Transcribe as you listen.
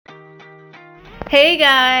Hey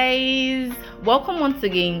guys, welcome once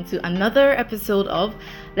again to another episode of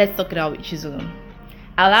Let's Talk It Out with Chizulum.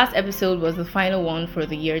 Our last episode was the final one for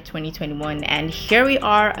the year 2021, and here we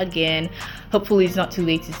are again. Hopefully it's not too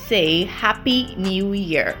late to say Happy New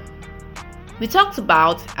Year. We talked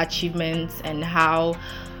about achievements and how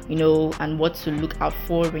and what to look out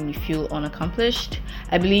for when you feel unaccomplished.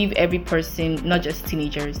 I believe every person, not just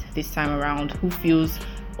teenagers this time around, who feels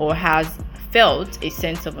or has felt a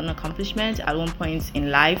sense of unaccomplishment at one point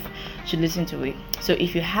in life should listen to it. So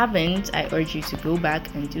if you haven't, I urge you to go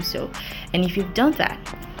back and do so. And if you've done that,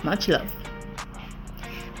 much love.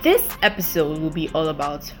 This episode will be all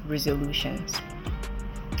about resolutions.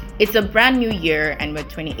 It's a brand new year and we're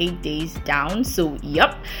 28 days down. So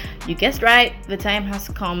yup, you guessed right. The time has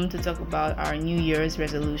come to talk about our New Year's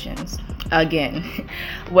resolutions again.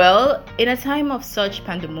 Well, in a time of such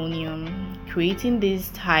pandemonium, creating these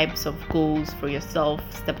types of goals for yourself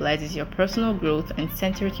stabilizes your personal growth and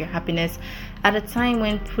centers your happiness at a time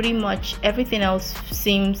when pretty much everything else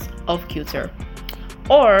seems off kilter.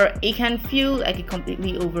 Or it can feel like a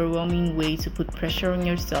completely overwhelming way to put pressure on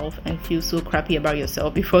yourself and feel so crappy about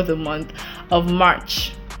yourself before the month of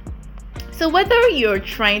March. So whether you're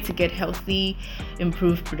trying to get healthy,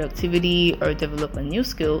 improve productivity, or develop a new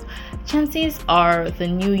skill, chances are the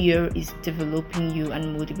new year is developing you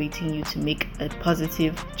and motivating you to make a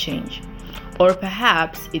positive change. Or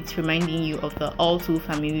perhaps it's reminding you of the all too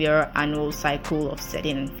familiar annual cycle of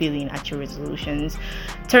setting and failing at your resolutions.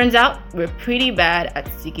 Turns out we're pretty bad at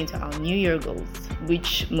sticking to our New Year goals,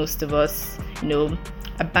 which most of us,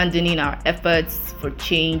 abandoning our efforts for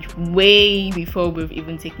change way before we've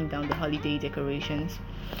even taken down the holiday decorations.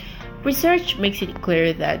 Research makes it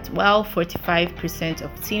clear that while 45%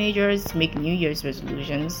 of teenagers make New Year's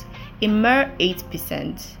resolutions, a mere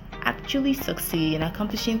 8% actually succeed in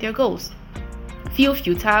accomplishing their goals. Feel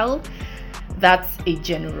futile? That's a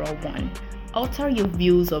general one. Alter your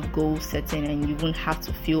views of goal setting and you won't have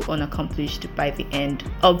to feel unaccomplished by the end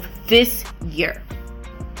of this year.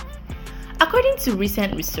 According to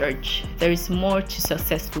recent research, there is more to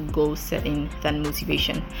successful goal setting than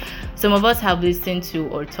motivation. Some of us have listened to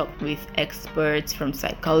or talked with experts, from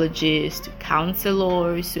psychologists to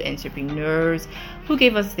counselors to entrepreneurs, who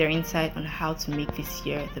gave us their insight on how to make this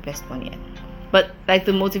year the best one yet. But like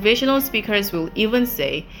the motivational speakers will even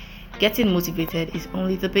say, getting motivated is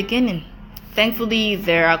only the beginning. Thankfully,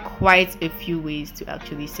 there are quite a few ways to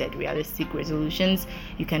actually set realistic resolutions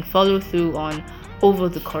you can follow through on over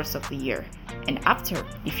the course of the year and after,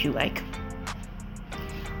 if you like.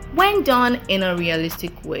 When done in a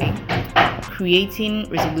realistic way, creating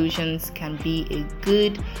resolutions can be a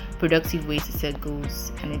good, productive way to set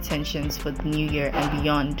goals and intentions for the new year and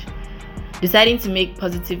beyond. Deciding to make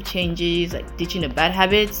positive changes like ditching a bad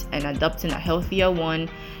habit and adopting a healthier one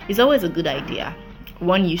is always a good idea,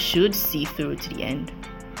 one you should see through to the end.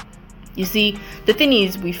 You see, the thing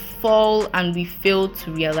is, we fall and we fail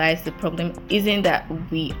to realize the problem isn't that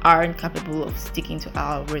we aren't capable of sticking to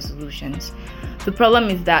our resolutions. The problem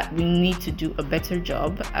is that we need to do a better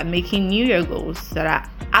job at making New Year goals that are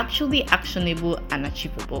actually actionable and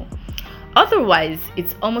achievable. Otherwise,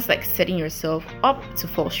 it's almost like setting yourself up to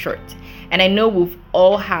fall short. And I know we've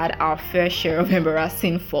all had our fair share of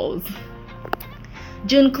embarrassing falls.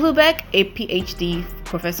 June Klubeck, a PhD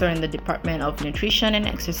professor in the Department of Nutrition and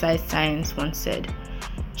Exercise Science, once said,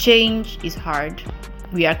 "Change is hard.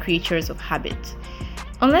 We are creatures of habit.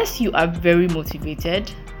 Unless you are very motivated,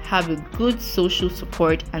 have a good social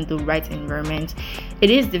support and the right environment, it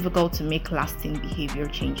is difficult to make lasting behavior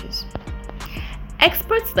changes."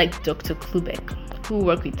 Experts like Dr. Klubeck, who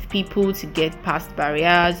work with people to get past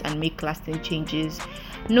barriers and make lasting changes,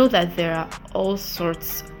 know that there are all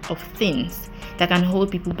sorts of things that can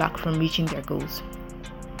hold people back from reaching their goals.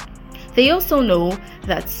 They also know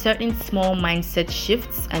that certain small mindset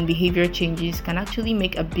shifts and behavior changes can actually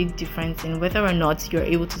make a big difference in whether or not you're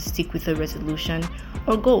able to stick with a resolution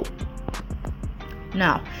or goal.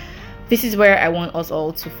 Now, this is where I want us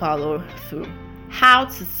all to follow through. How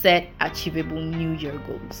to set achievable New Year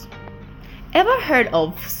goals. Ever heard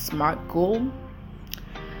of SMART goal?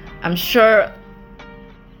 I'm sure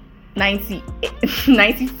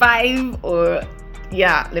 95 or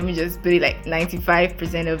let me just put it like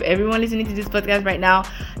 95% of everyone listening to this podcast right now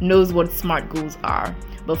knows what SMART goals are.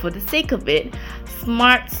 But for the sake of it,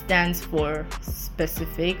 SMART stands for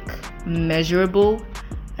specific, measurable,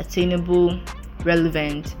 attainable,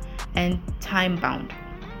 relevant, and time-bound.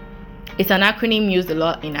 It's an acronym used a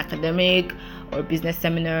lot in academic or business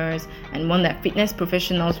seminars, and one that fitness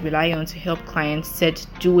professionals rely on to help clients set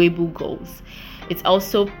doable goals. It's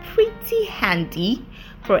also pretty handy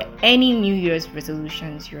for any New Year's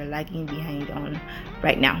resolutions you're lagging behind on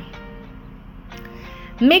right now.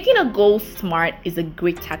 Making a goal SMART is a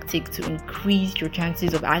great tactic to increase your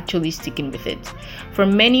chances of actually sticking with it. For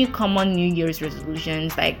many common New Year's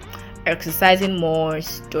resolutions like exercising more,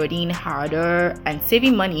 studying harder, and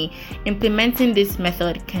saving money, implementing this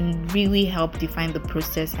method can really help define the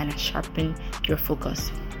process and sharpen your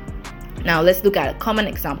focus. Now let's look at a common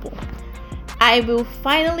example. I will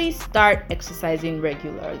finally start exercising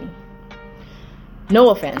regularly.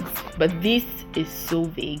 No offense, but this is so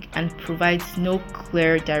vague and provides no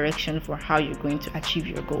clear direction for how you're going to achieve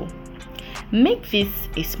your goal. Make this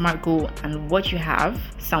a SMART goal, and what you have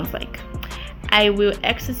sounds like: I will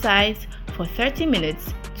exercise for 30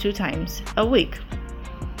 minutes 2 times a week.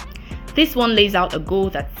 This one lays out a goal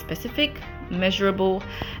that's specific, measurable,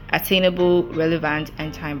 attainable, relevant,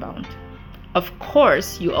 and time-bound. Of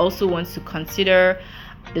course, you also want to consider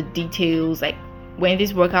the details, like when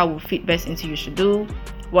this workout will fit best into your schedule,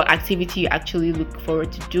 what activity you actually look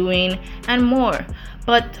forward to doing, and more.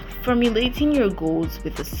 But formulating your goals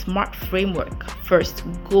with the SMART framework first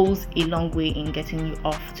goes a long way in getting you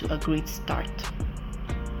off to a great start.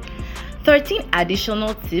 13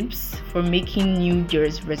 additional tips for making New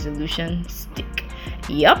Year's resolutions stick.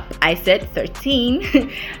 Yup, I said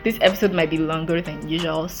 13. This episode might be longer than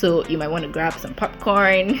usual, so you might want to grab some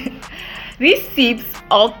popcorn. These tips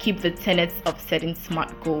all keep the tenets of setting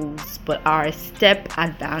SMART goals, but are a step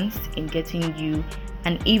advanced in getting you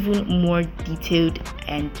an even more detailed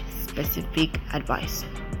and specific advice.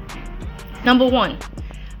 Number 1,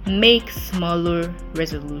 make smaller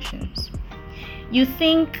resolutions. You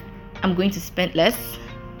think, I'm going to spend less,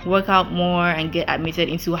 work out more, and get admitted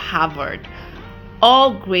into Harvard.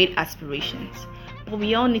 All great aspirations, but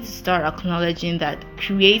we all need to start acknowledging that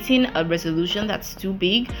creating a resolution that's too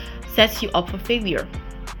big sets you up for failure.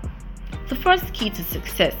 The first key to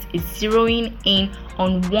success is zeroing in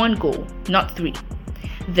on one goal, not 3.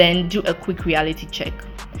 Then do a quick reality check.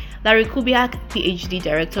 Larry Kubiak, PhD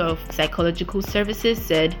Director of Psychological Services,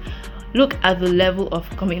 said, look at the level of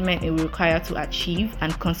commitment it will require to achieve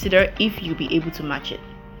and consider if you'll be able to match it.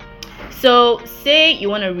 So say you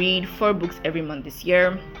want to read 4 books every month this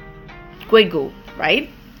year. Great goal, right?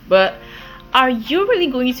 But are you really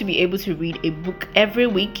going to be able to read a book every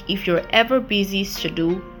week if your ever busy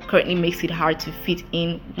schedule currently makes it hard to fit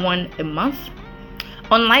in one a month?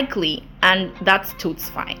 Unlikely, and that's totes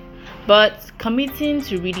fine. But committing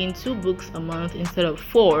to reading 2 books a month instead of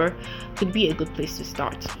 4 could be a good place to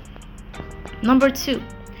start. Number 2,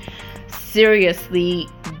 seriously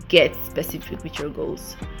get specific with your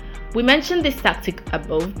goals. We mentioned this tactic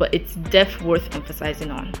above, but it's definitely worth emphasizing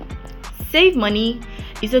on. Save money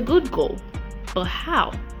is a good goal, but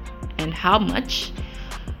how and how much?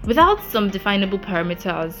 Without some definable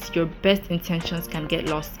parameters, your best intentions can get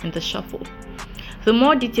lost in the shuffle. The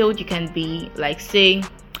more detailed you can be, like say,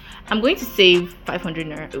 I'm going to save 500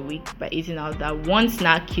 naira a week by eating out that one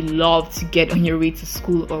snack you love to get on your way to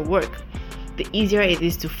school or work, the easier it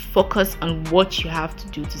is to focus on what you have to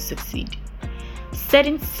do to succeed.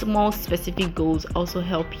 Setting small specific goals also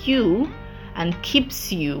help you and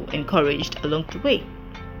keeps you encouraged along the way.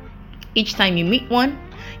 Each time you meet one,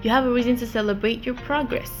 you have a reason to celebrate your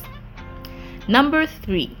progress. Number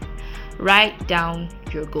 3, write down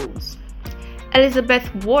your goals.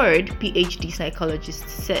 Elizabeth Ward, PhD psychologist,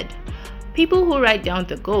 said, people who write down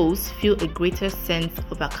their goals feel a greater sense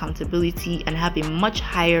of accountability and have a much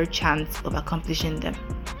higher chance of accomplishing them.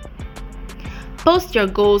 Post your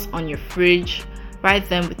goals on your fridge, write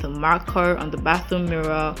them with a marker on the bathroom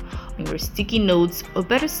mirror, on your sticky notes, or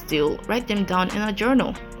better still, write them down in a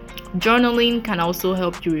journal. Journaling can also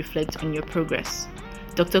help you reflect on your progress.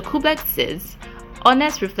 Dr. Kubiak says,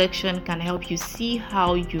 honest reflection can help you see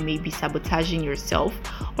how you may be sabotaging yourself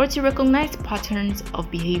or to recognize patterns of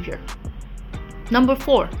behavior. Number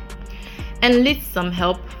 4, enlist some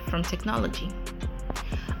help from technology.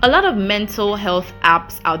 A lot of mental health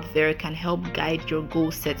apps out there can help guide your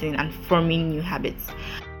goal setting and forming new habits.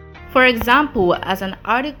 For example, as an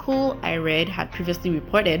article I read had previously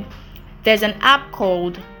reported, there's an app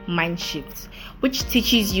called Mindshift, which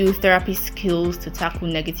teaches you therapy skills to tackle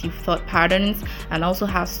negative thought patterns and also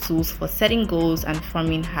has tools for setting goals and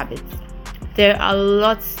forming habits. There are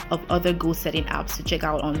lots of other goal setting apps to check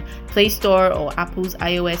out on Play Store or Apple's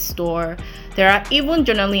iOS store. There are even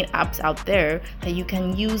journaling apps out there that you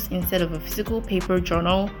can use instead of a physical paper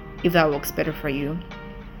journal if that works better for you.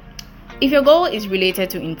 If your goal is related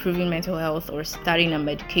to improving mental health or starting a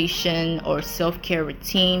medication or self-care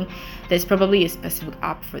routine, there's probably a specific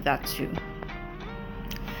app for that too.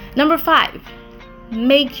 Number 5,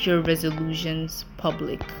 make your resolutions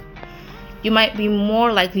public. You might be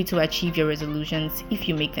more likely to achieve your resolutions if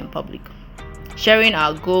you make them public. Sharing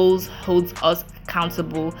our goals holds us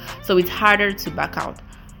accountable, so it's harder to back out.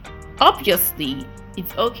 Obviously,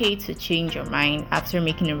 it's okay to change your mind after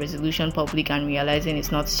making a resolution public and realizing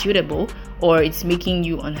it's not suitable, or it's making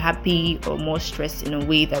you unhappy or more stressed in a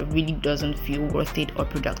way that really doesn't feel worth it or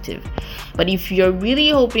productive. But if you're really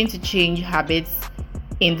hoping to change habits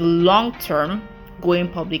in the long term, going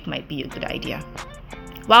public might be a good idea.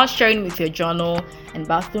 While sharing with your journal and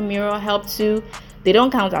bathroom mirror help too, they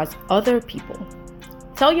don't count as other people.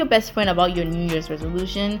 Tell your best friend about your New Year's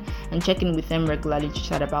resolution and check in with them regularly to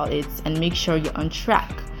chat about it and make sure you're on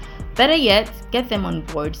track. Better yet, get them on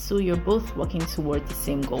board so you're both working toward the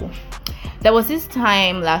same goal. There was this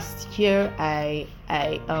time last year I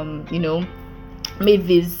made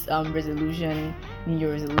this New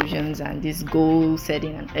Year resolutions and this goal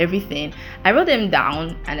setting and everything. I wrote them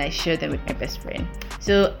down and I shared them with my best friend.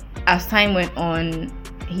 So as time went on,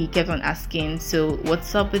 he kept on asking, so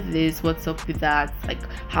what's up with this, what's up with that, like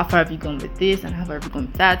how far have you gone with this and how far have you gone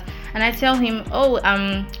with that? And I tell him,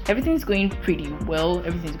 everything's going pretty well,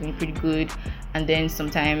 everything's going pretty good. And then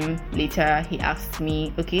sometime later he asked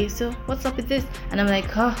me, okay, so what's up with this? And I'm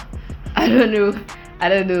like, I don't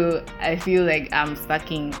know, I feel like I'm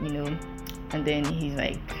slacking, And then he's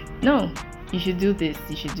like, no, you should do this,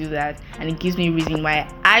 you should do that. And it gives me a reason why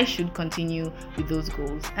I should continue with those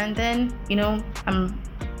goals. And then, I'm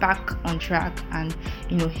back on track and,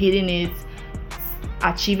 hitting it,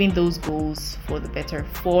 achieving those goals for the better,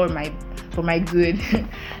 for my good.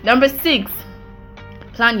 Number 6,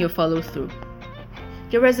 plan your follow through.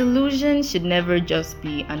 Your resolution should never just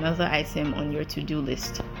be another item on your to-do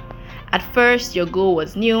list. At first, your goal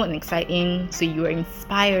was new and exciting, so you were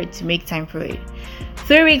inspired to make time for it.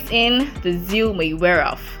 3 weeks in, the zeal may wear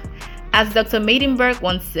off. As Dr. Maidenberg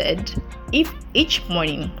once said, if each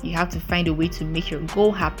morning you have to find a way to make your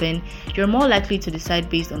goal happen, you're more likely to decide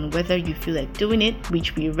based on whether you feel like doing it,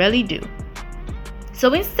 which we rarely do.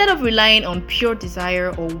 So instead of relying on pure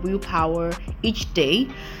desire or willpower each day,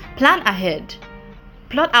 plan ahead.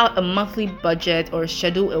 Plot out a monthly budget or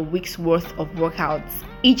schedule a week's worth of workouts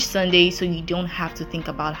each Sunday so you don't have to think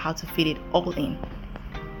about how to fit it all in.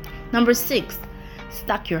 Number 6,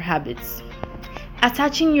 stack your habits.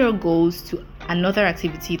 Attaching your goals to another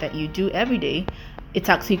activity that you do every day, it's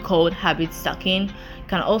actually called habit stacking,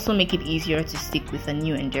 can also make it easier to stick with a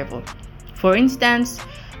new endeavor. For instance,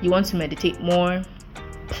 you want to meditate more,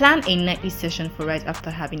 plan a nightly session for right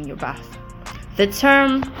after having your bath. The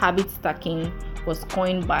term habit stacking was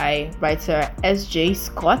coined by writer S.J.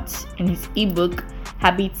 Scott in his ebook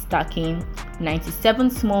Habit Stacking: 97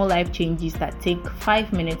 Small Life Changes That Take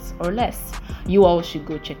 5 Minutes or Less. You all should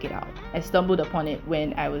go check it out. I stumbled upon it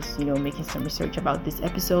when I was, making some research about this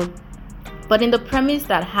episode. But in the premise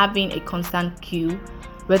that having a constant cue,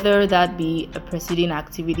 whether that be a preceding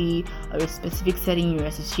activity or a specific setting you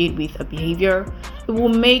associate with a behavior, it will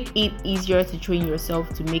make it easier to train yourself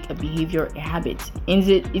to make a behavior a habit.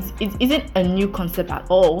 It isn't a new concept at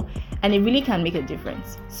all, and it really can make a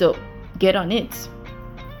difference. So get on it.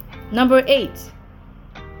 Number 8,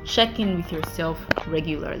 check in with yourself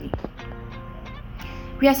regularly.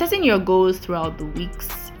 Reassessing your goals throughout the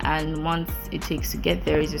weeks and months it takes to get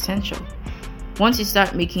there is essential. Once you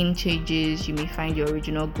start making changes, you may find your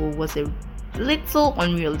original goal was a little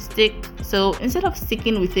unrealistic. So instead of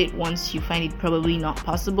sticking with it once you find it probably not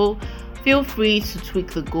possible, feel free to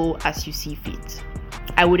tweak the goal as you see fit.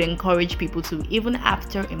 I would encourage people to, even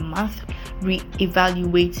after a month,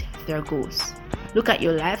 re-evaluate their goals. Look at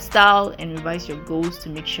your lifestyle and revise your goals to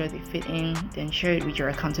make sure they fit in, then share it with your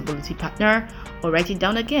accountability partner or write it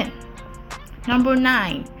down again. Number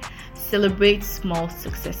 9, celebrate small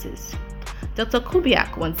successes. Dr.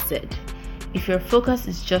 Kubiak once said, if your focus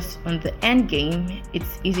is just on the end game,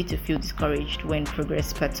 it's easy to feel discouraged when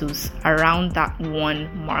progress plateaus around that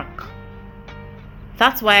one mark.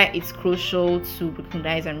 That's why it's crucial to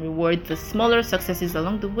recognize and reward the smaller successes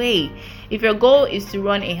along the way. If your goal is to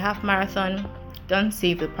run a half marathon, don't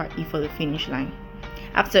save the party for the finish line.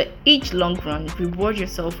 After each long run, reward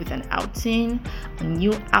yourself with an outing, a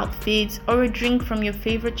new outfit, or a drink from your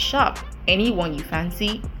favorite shop. Any one you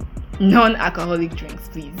fancy. Non-alcoholic drinks,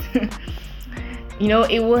 please.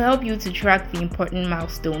 It will help you to track the important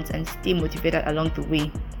milestones and stay motivated along the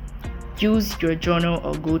way. Use your journal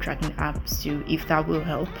or goal tracking apps too, if that will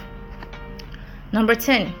help. Number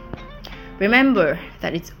 10, remember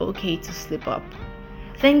that it's okay to slip up.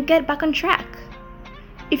 Then get back on track.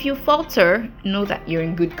 If you falter, know that you're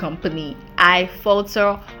in good company. I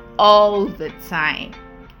falter all the time.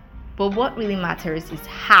 But what really matters is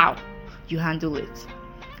how you handle it.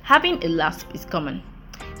 Having a lisp is common.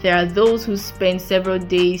 There are those who spend several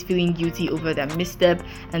days feeling guilty over their misstep,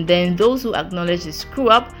 and then those who acknowledge the screw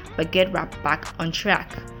up but get right back on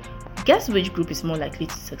track. Guess which group is more likely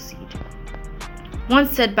to succeed? One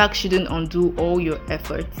setback shouldn't undo all your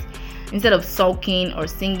efforts. Instead of sulking or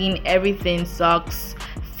singing everything sucks,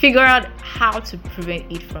 figure out how to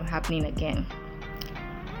prevent it from happening again.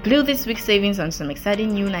 Blew this week's savings on some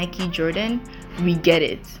exciting new Nike Jordan? We get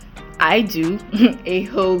it. I do, a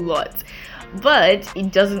whole lot. But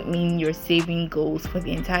it doesn't mean your saving goals for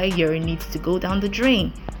the entire year needs to go down the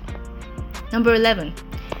drain. Number 11,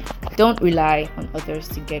 don't rely on others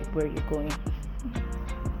to get where you're going.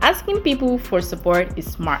 Asking people for support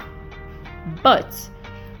is smart, but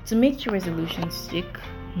to make your resolutions stick,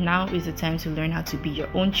 now is the time to learn how to be your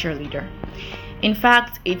own cheerleader. In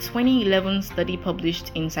fact, a 2011 study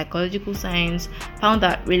published in Psychological Science found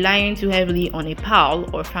that relying too heavily on a pal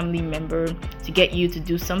or family member to get you to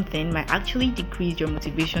do something might actually decrease your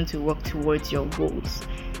motivation to work towards your goals.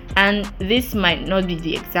 And this might not be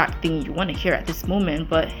the exact thing you want to hear at this moment,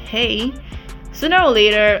 but hey, sooner or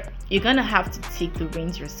later, you're gonna have to take the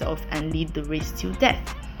reins yourself and lead the race to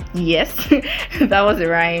death. Yes, that was a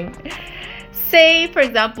rhyme. Say, for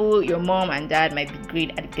example, your mom and dad might be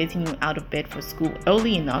great at getting you out of bed for school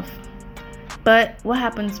early enough, but what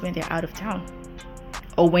happens when they're out of town?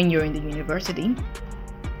 Or when you're in the university?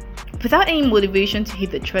 Without any motivation to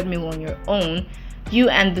hit the treadmill on your own, you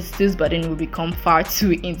and the snooze button will become far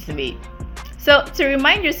too intimate. So, to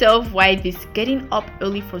remind yourself why this getting up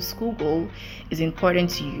early for school goal is important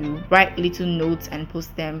to you, write little notes and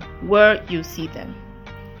post them where you see them.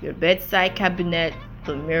 Your bedside cabinet,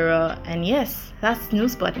 the mirror, and yes, that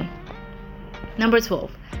snooze button. Number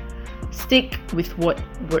 12, stick with what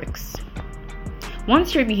works.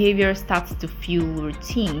 Once your behavior starts to feel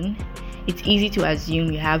routine, it's easy to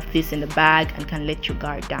assume you have this in the bag and can let your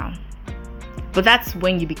guard down. But that's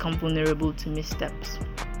when you become vulnerable to missteps.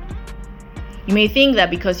 You may think that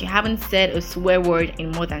because you haven't said a swear word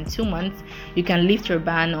in more than 2 months, you can lift your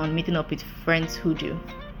ban on meeting up with friends who do.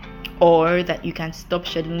 Or that you can stop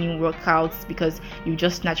scheduling workouts because you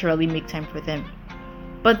just naturally make time for them.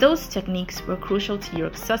 But those techniques were crucial to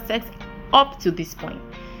your success up to this point,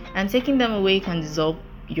 and taking them away can dissolve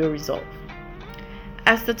your resolve.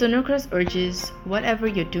 As the Tonokras urges, whatever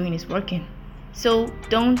you're doing is working, so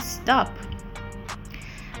don't stop.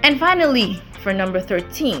 And finally, for number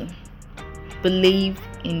 13, believe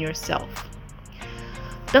in yourself.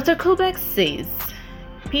 Dr. Kobeck says,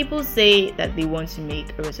 people say that they want to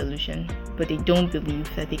make a resolution, but they don't believe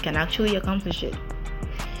that they can actually accomplish it.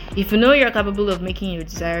 If you know you're capable of making your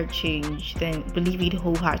desired change, then believe it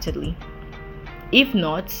wholeheartedly. If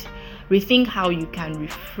not, rethink how you can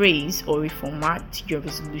rephrase or reformat your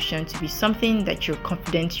resolution to be something that you're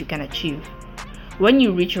confident you can achieve. When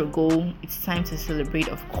you reach your goal, it's time to celebrate,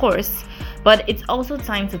 of course, but it's also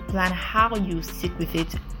time to plan how you stick with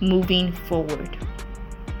it moving forward.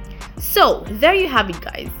 So, there you have it,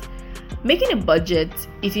 guys. Making a budget,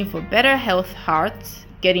 eating for better heart,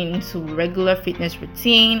 getting into regular fitness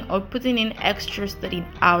routine, or putting in extra studying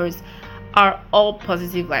hours are all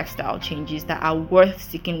positive lifestyle changes that are worth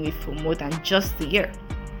sticking with for more than just a year.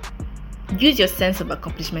 Use your sense of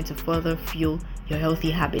accomplishment to further fuel your healthy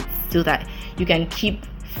habits so that you can keep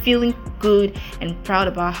feeling good and proud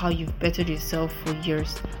about how you've bettered yourself for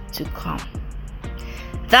years to come.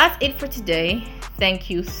 That's it for today. Thank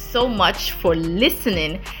you so much for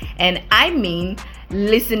listening, and I mean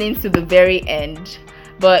listening to the very end.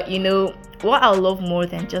 But you know what I love more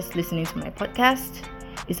than just listening to my podcast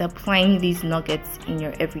is applying these nuggets in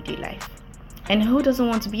your everyday life. And who doesn't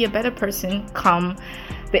want to be a better person come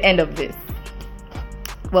the end of this?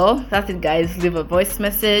 Well, that's it, guys. Leave a voice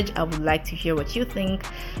message. I would like to hear what you think.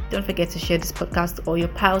 Don't forget to share this podcast to all your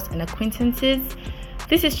pals and acquaintances.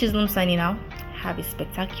 This is Chisholm signing out. Have a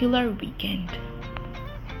spectacular weekend.